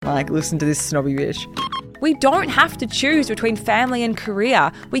Like, listen to this snobby bitch. We don't have to choose between family and career.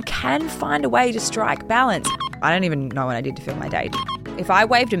 We can find a way to strike balance. I don't even know what I did to fill my day. If I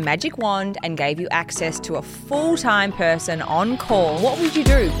waved a magic wand and gave you access to a full-time person on call, what would you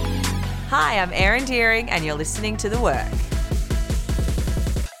do? Hi, I'm Erin Deering and you're listening to The Work.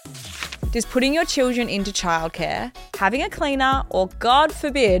 Does putting your children into childcare, having a cleaner, or God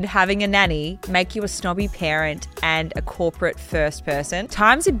forbid, having a nanny make you a snobby parent and a corporate first person?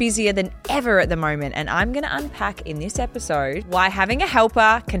 Times are busier than ever at the moment, and I'm going to unpack in this episode why having a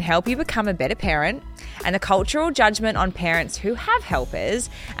helper can help you become a better parent and the cultural judgment on parents who have helpers,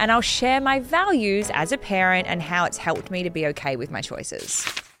 and I'll share my values as a parent and how it's helped me to be okay with my choices.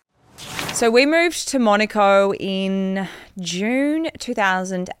 So we moved to Monaco in June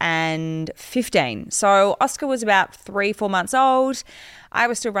 2015. So Oscar was about 3-4 months old. I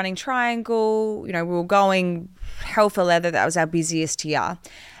was still running Triangle. You know, we were going hell for leather. That was our busiest year.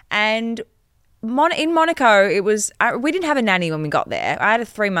 And in Monaco, we didn't have a nanny when we got there. I had a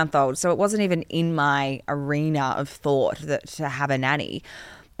 3-month-old, so it wasn't even in my arena of thought to have a nanny.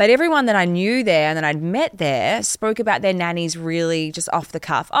 But everyone that I knew there and that I'd met there spoke about their nannies really just off the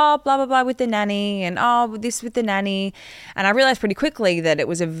cuff. Oh, blah, blah, blah with the nanny, and oh, this with the nanny. And I realized pretty quickly that it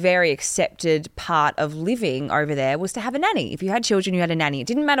was a very accepted part of living over there was to have a nanny. If you had children, you had a nanny. It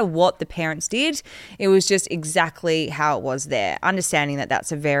didn't matter what the parents did. It was just exactly how it was there. Understanding that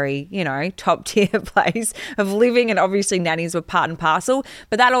that's a very, top tier place of living, and obviously nannies were part and parcel.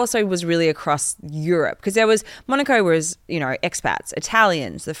 But that also was really across Europe, because Monaco was, expats,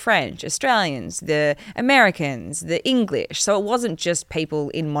 Italians, the French, Australians, the Americans, the English. So it wasn't just people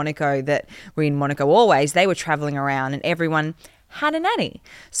in Monaco that were in Monaco always. They were traveling around and everyone had a nanny.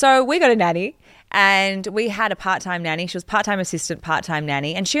 So we got a nanny. And we had a part-time nanny. She was part-time assistant, part-time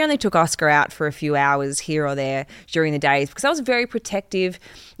nanny. And she only took Oscar out for a few hours here or there during the days because I was very protective.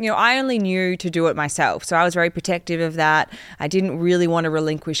 I only knew to do it myself. So I was very protective of that. I didn't really want to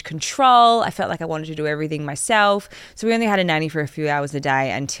relinquish control. I felt like I wanted to do everything myself. So we only had a nanny for a few hours a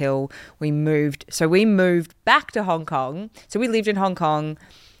day until we moved. So we moved back to Hong Kong. So we lived in Hong Kong,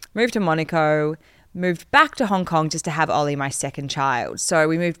 moved to Monaco, moved back to Hong Kong just to have Ollie, my second child. So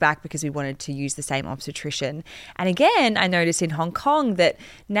we moved back because we wanted to use the same obstetrician. And again, I noticed in Hong Kong that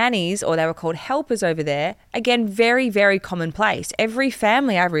nannies, or they were called helpers over there, again, very, very commonplace. Every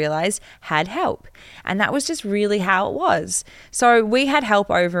family, I realized, had help. And that was just really how it was. So we had help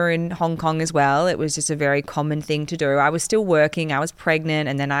over in Hong Kong as well. It was just a very common thing to do. I was still working, I was pregnant,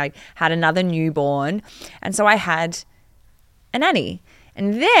 and then I had another newborn. And so I had a nanny.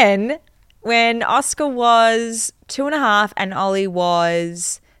 And then when Oscar was 2.5 and Ollie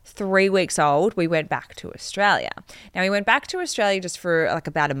was 3 weeks old, we went back to Australia. Now, we went back to Australia just for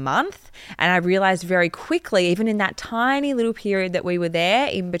about a month, and I realized very quickly, even in that tiny little period that we were there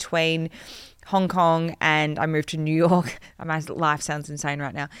in between Hong Kong and I moved to New York. My life sounds insane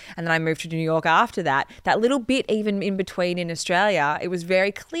right now. And then I moved to New York after that. That little bit even in between in Australia, it was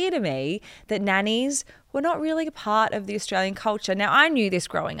very clear to me that nannies were not really a part of the Australian culture. Now, I knew this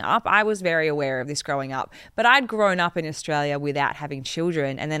growing up. I was very aware of this growing up. But I'd grown up in Australia without having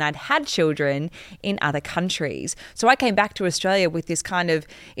children, and then I'd had children in other countries. So I came back to Australia with this kind of,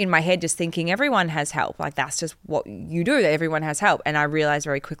 in my head, just thinking everyone has help. Like, that's just what you do, that everyone has help. And I realised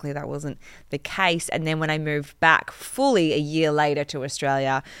very quickly that wasn't the case. And then when I moved back fully a year later to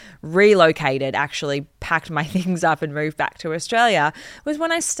Australia, relocated, actually packed my things up and moved back to Australia, was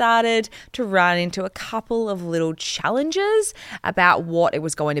when I started to run into a couple of little challenges about what it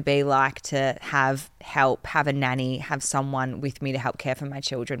was going to be like to have help, have a nanny, have someone with me to help care for my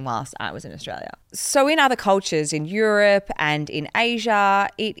children whilst I was in Australia. So in other cultures, in Europe and in Asia,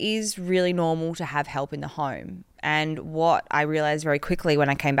 it is really normal to have help in the home. And what I realized very quickly when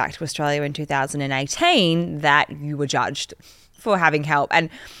I came back to Australia in 2018, that you were judged for having help. And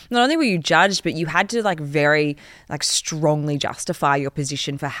not only were you judged, but you had to very strongly justify your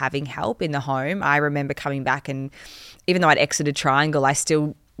position for having help in the home. I remember coming back, and even though I'd exited Triangle, I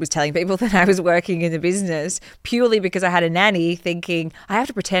still was telling people that I was working in the business purely because I had a nanny, thinking I have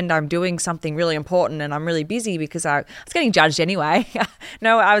to pretend I'm doing something really important and I'm really busy because I was getting judged anyway.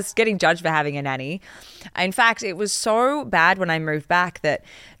 No, I was getting judged for having a nanny. In fact, it was so bad when I moved back that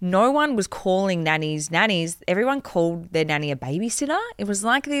no one was calling nannies. Everyone called their nanny a babysitter. It was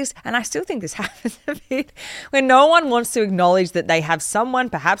like this, and I still think this happens a bit, when no one wants to acknowledge that they have someone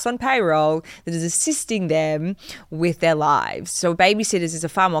perhaps on payroll that is assisting them with their lives. So babysitters is a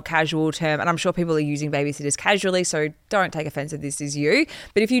far more casual term, and I'm sure people are using babysitters casually, so don't take offense if this is you.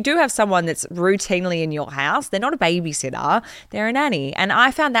 But if you do have someone that's routinely in your house, they're not a babysitter, they're a nanny. And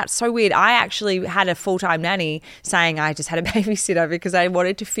I found that so weird. I actually had a full-time nanny saying I just had a babysitter because I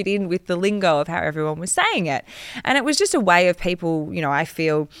wanted to fit in with the lingo of how everyone was saying it. And it was just a way of people, I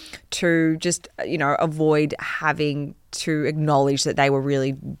feel, to just, avoid having to acknowledge that they were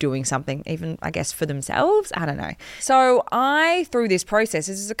really doing something, even, I guess, for themselves. I don't know. So through this process,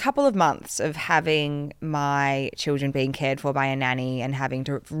 this is a couple of months of having my children being cared for by a nanny and having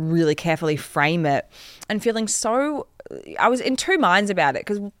to really carefully frame it and feeling I was in two minds about it,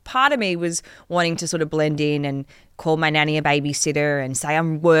 because part of me was wanting to sort of blend in and call my nanny a babysitter and say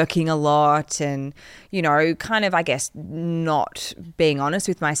I'm working a lot and, kind of, I guess, not being honest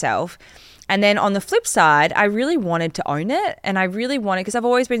with myself. And then on the flip side, I really wanted to own it, and I really wanted, because I've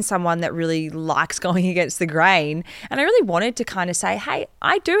always been someone that really likes going against the grain, and I really wanted to kind of say, hey,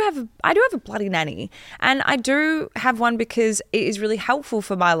 I do have a bloody nanny, and I do have one because it is really helpful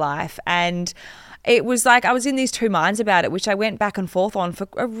for my life. And it was like I was in these two minds about it, which I went back and forth on for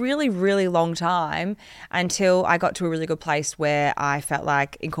a really, really long time, until I got to a really good place where I felt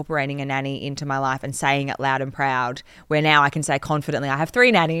like incorporating a nanny into my life and saying it loud and proud, where now I can say confidently I have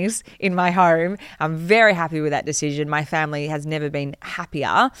 3 nannies in my home. I'm very happy with that decision. My family has never been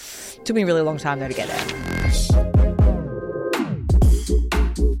happier. It took me a really long time though to get there.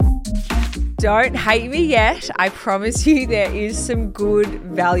 Don't hate me yet. I promise you there is some good,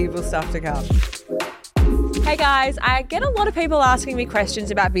 valuable stuff to come. Hey guys, I get a lot of people asking me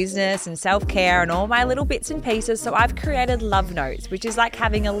questions about business and self-care and all my little bits and pieces, so I've created Love Notes, which is like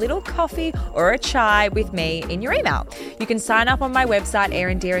having a little coffee or a chai with me in your email. You can sign up on my website,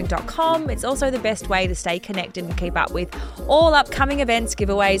 erindeering.com. It's also the best way to stay connected and keep up with all upcoming events,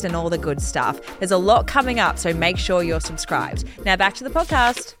 giveaways, and all the good stuff. There's a lot coming up, so make sure you're subscribed. Now back to the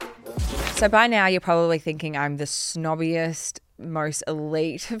podcast. So by now you're probably thinking I'm the snobbiest, most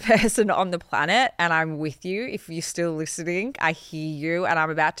elite person on the planet, and I'm with you. If you're still listening, I hear you, and I'm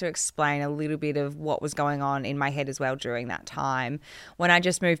about to explain a little bit of what was going on in my head as well during that time when I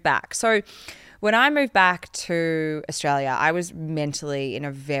just moved back. So when I moved back to Australia, I was mentally in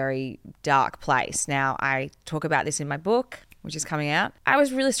a very dark place. Now, I talk about this in my book, which is coming out. I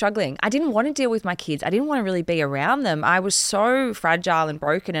was really struggling. I didn't want to deal with my kids. I didn't want to really be around them. I was so fragile and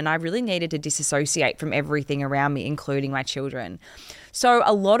broken, and I really needed to disassociate from everything around me, including my children. So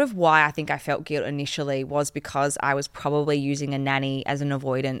a lot of why I think I felt guilt initially was because I was probably using a nanny as an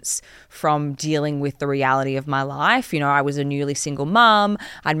avoidance from dealing with the reality of my life. I was a newly single mum.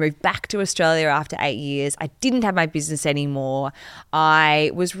 I'd moved back to Australia after 8 years. I didn't have my business anymore. I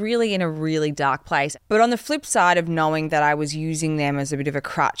was really in a really dark place. But on the flip side of knowing that I was using them as a bit of a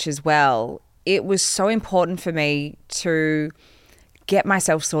crutch as well, it was so important for me to get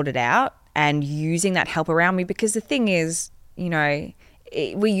myself sorted out and using that help around me, because the thing is,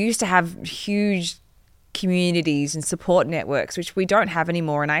 we used to have huge communities and support networks, which we don't have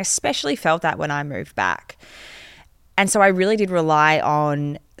anymore. And I especially felt that when I moved back. And so I really did rely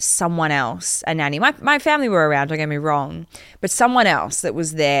on someone else, a nanny. My family were around, don't get me wrong, but someone else that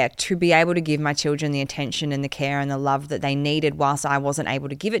was there to be able to give my children the attention and the care and the love that they needed, whilst I wasn't able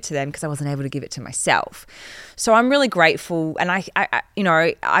to give it to them because I wasn't able to give it to myself. So I'm really grateful. And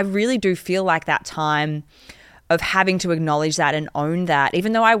I really do feel like that time of having to acknowledge that and own that,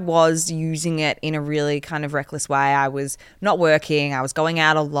 even though I was using it in a really kind of reckless way. I was not working. I was going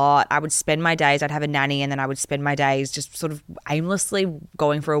out a lot. I would spend my days, I'd have a nanny, and then I would spend my days just sort of aimlessly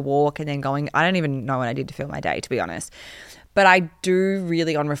going for a walk and then going, I don't even know what I did to fill my day, to be honest. But I do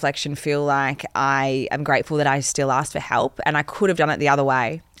really, on reflection, feel like I am grateful that I still asked for help, and I could have done it the other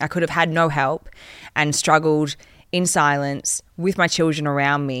way. I could have had no help and struggled in silence with my children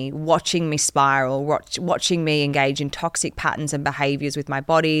around me, watching me spiral, watching me engage in toxic patterns and behaviors with my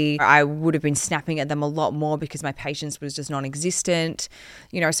body. I would have been snapping at them a lot more because my patience was just non-existent.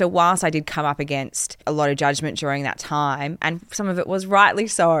 So whilst I did come up against a lot of judgment during that time, and some of it was rightly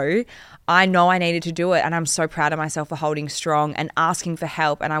so, I know I needed to do it, and I'm so proud of myself for holding strong and asking for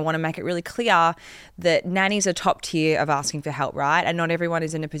help. And I want to make it really clear that nannies are top tier of asking for help, right? And not everyone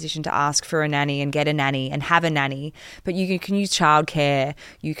is in a position to ask for a nanny and get a nanny and have a nanny, but you can use childcare.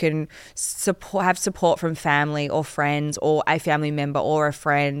 You can have support from family or friends or a family member or a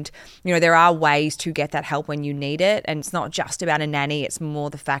friend. There are ways to get that help when you need it, and it's not just about a nanny. It's more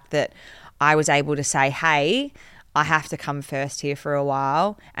the fact that I was able to say, hey, I have to come first here for a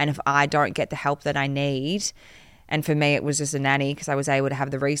while, and if I don't get the help that I need, and for me it was just a nanny because I was able to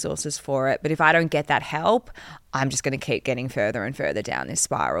have the resources for it, but if I don't get that help, I'm just going to keep getting further and further down this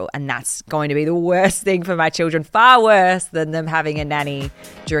spiral, and that's going to be the worst thing for my children, far worse than them having a nanny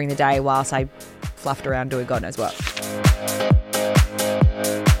during the day whilst I fluffed around doing God knows what.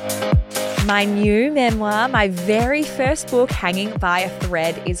 My new memoir, my very first book, Hanging by a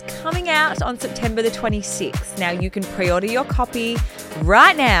Thread, is coming out on September the 26th. Now you can pre-order your copy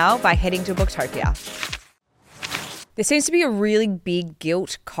right now by heading to Booktopia. There seems to be a really big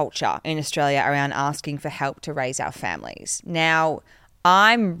guilt culture in Australia around asking for help to raise our families. Now,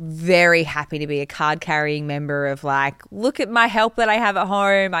 I'm very happy to be a card-carrying member of look at my help that I have at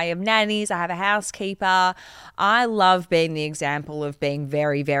home. I have nannies. I have a housekeeper. I love being the example of being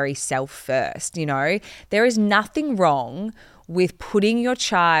very, very self-first, There is nothing wrong with putting your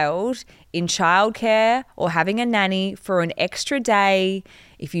child in childcare or having a nanny for an extra day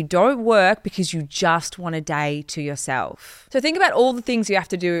if you don't work because you just want a day to yourself. So think about all the things you have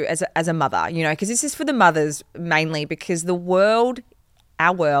to do as a mother, because this is for the mothers mainly, because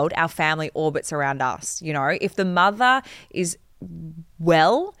our family orbits around us. If the mother is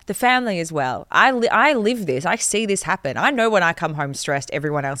well, the family is well. I live this. I see this happen. I know when I come home stressed,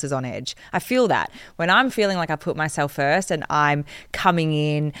 everyone else is on edge. I feel that. When I'm feeling like I put myself first and I'm coming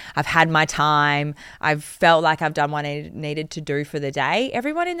in, I've had my time, I've felt like I've done what I needed to do for the day,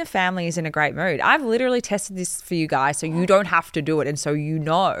 everyone in the family is in a great mood. I've literally tested this for you guys so you don't have to do it, and so you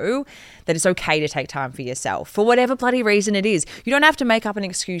know that it's okay to take time for yourself for whatever bloody reason it is. You don't have to make up an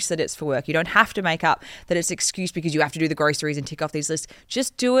excuse that it's for work. You don't have to make up that it's an excuse because you have to do the groceries and tick off these lists.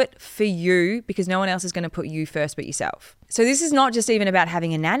 Just do it for you, because no one else is going to put you first but yourself. So this is not just even about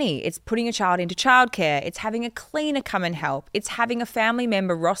having a nanny. It's putting a child into childcare. It's having a cleaner come and help. It's having a family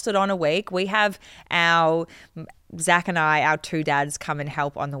member rostered on a week. We have Zach and I, our two dads, come and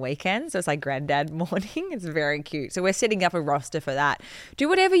help on the weekends. So it's like granddad morning. It's very cute. So we're setting up a roster for that. Do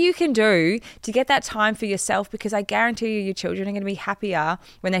whatever you can do to get that time for yourself, because I guarantee you your children are going to be happier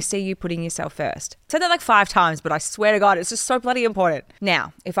when they see you putting yourself first. I said that 5 times, but I swear to God, it's just so bloody important.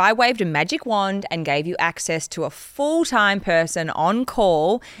 Now, if I waved a magic wand and gave you access to a full-time person on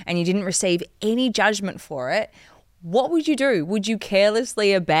call and you didn't receive any judgment for it, what would you do? Would you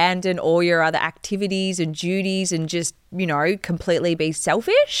carelessly abandon all your other activities and duties and just, completely be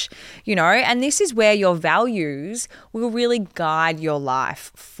selfish? And this is where your values will really guide your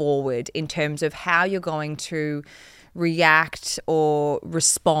life forward in terms of how you're going to react or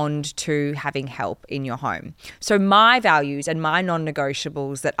respond to having help in your home. So my values and my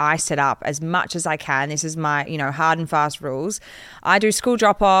non-negotiables that I set up as much as I can, this is my, hard and fast rules. I do school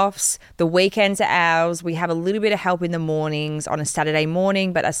drop-offs. The weekends are ours. We have a little bit of help in the mornings on a Saturday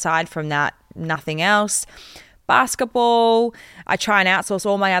morning, but aside from that, nothing else. Basketball, I try and outsource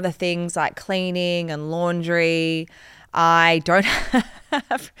all my other things like cleaning and laundry. I don't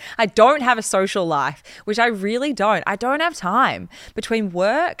have a social life, which I really don't. I don't have time between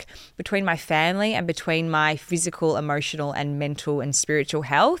work, between my family, and between my physical, emotional, and mental and spiritual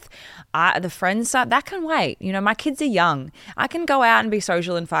health. The friends stuff, that can wait. My kids are young. I can go out and be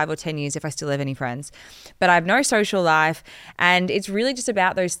social in 5 or 10 years if I still have any friends, but I have no social life. And it's really just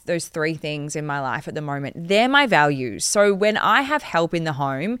about those 3 things in my life at the moment. They're my values. So when I have help in the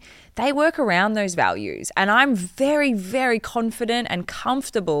home, they work around those values. And I'm very, very confident and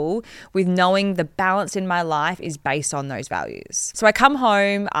comfortable with knowing the balance in my life is based on those values. So I come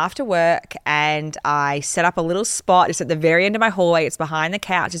home after work and I set up a little spot. It's at the very end of my hallway. It's behind the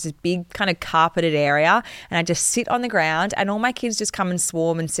couch. It's this big kind of carpeted area. And I just sit on the ground and all my kids just come and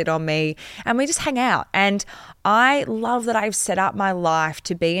swarm and sit on me and we just hang out. And I love that I've set up my life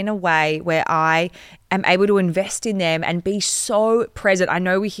to be in a way where I am able to invest in them and be so present. I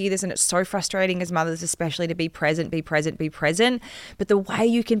know we hear this and it's so frustrating as mothers, especially to be present. But the way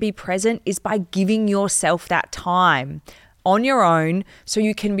you can be present is by giving yourself that time on your own so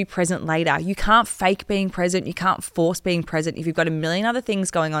you can be present later. You can't fake being present. You can't force being present. If you've got a million other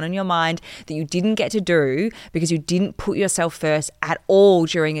things going on in your mind that you didn't get to do because you didn't put yourself first at all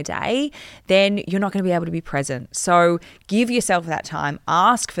during a day, then you're not going to be able to be present. So give yourself that time,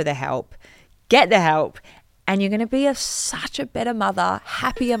 ask for the help, get the help, and you're going to be such a better mother,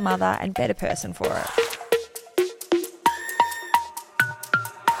 happier mother, and better person for it.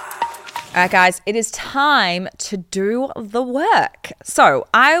 All right, guys, it is time to do the work. So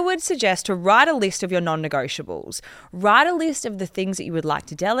I would suggest to write a list of your non-negotiables. Write a list of the things that you would like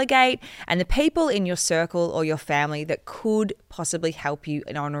to delegate and the people in your circle or your family that could possibly help you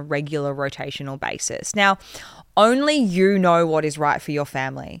on a regular rotational basis. Now, only you know what is right for your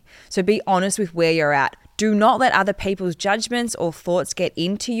family. So be honest with where you're at. Do not let other people's judgments or thoughts get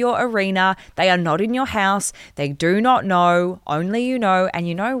into your arena. They are not in your house. They do not know. Only you know. And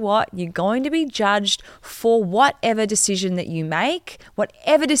you know what? You're going to be judged for whatever decision that you make.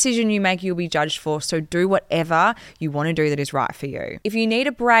 Whatever decision you make, you'll be judged for. So do whatever you want to do that is right for you. If you need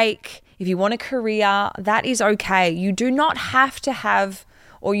a break, if you want a career, that is okay. You do not have to have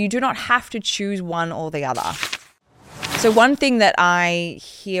or you do not have to choose one or the other. So one thing that I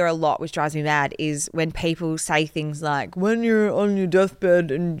hear a lot, which drives me mad, is when people say things like, when you're on your deathbed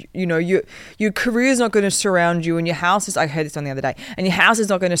and, you know, your career is not going to surround you and your house is, I heard this on the other day, and your house is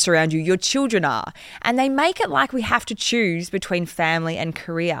not going to surround you, your children are. And they make it like we have to choose between family and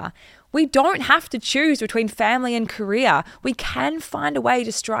career. We don't have to choose between family and career. We can find a way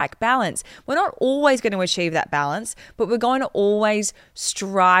to strike balance. We're not always going to achieve that balance, but we're going to always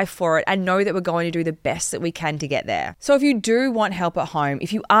strive for it and know that we're going to do the best that we can to get there. So if you do want help at home,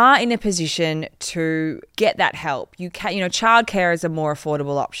 if you are in a position to get that help, you can, childcare is a more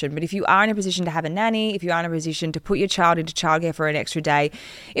affordable option. But if you are in a position to have a nanny, if you are in a position to put your child into childcare for an extra day,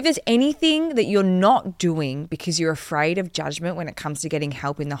 if there's anything that you're not doing because you're afraid of judgment when it comes to getting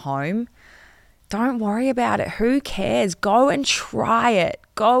help in the home, don't worry about it. Who cares? Go and try it.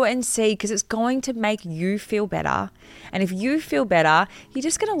 Go and see, because it's going to make you feel better. And if you feel better, you're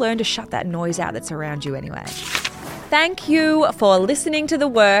just going to learn to shut that noise out that's around you anyway. Thank you for listening to The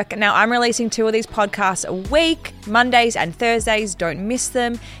Work. Now, I'm releasing 2 of these podcasts a week, Mondays and Thursdays. Don't miss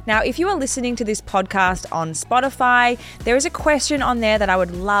them. Now, if you are listening to this podcast on Spotify, there is a question on there that I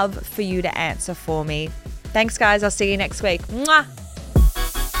would love for you to answer for me. Thanks, guys. I'll see you next week. Mwah!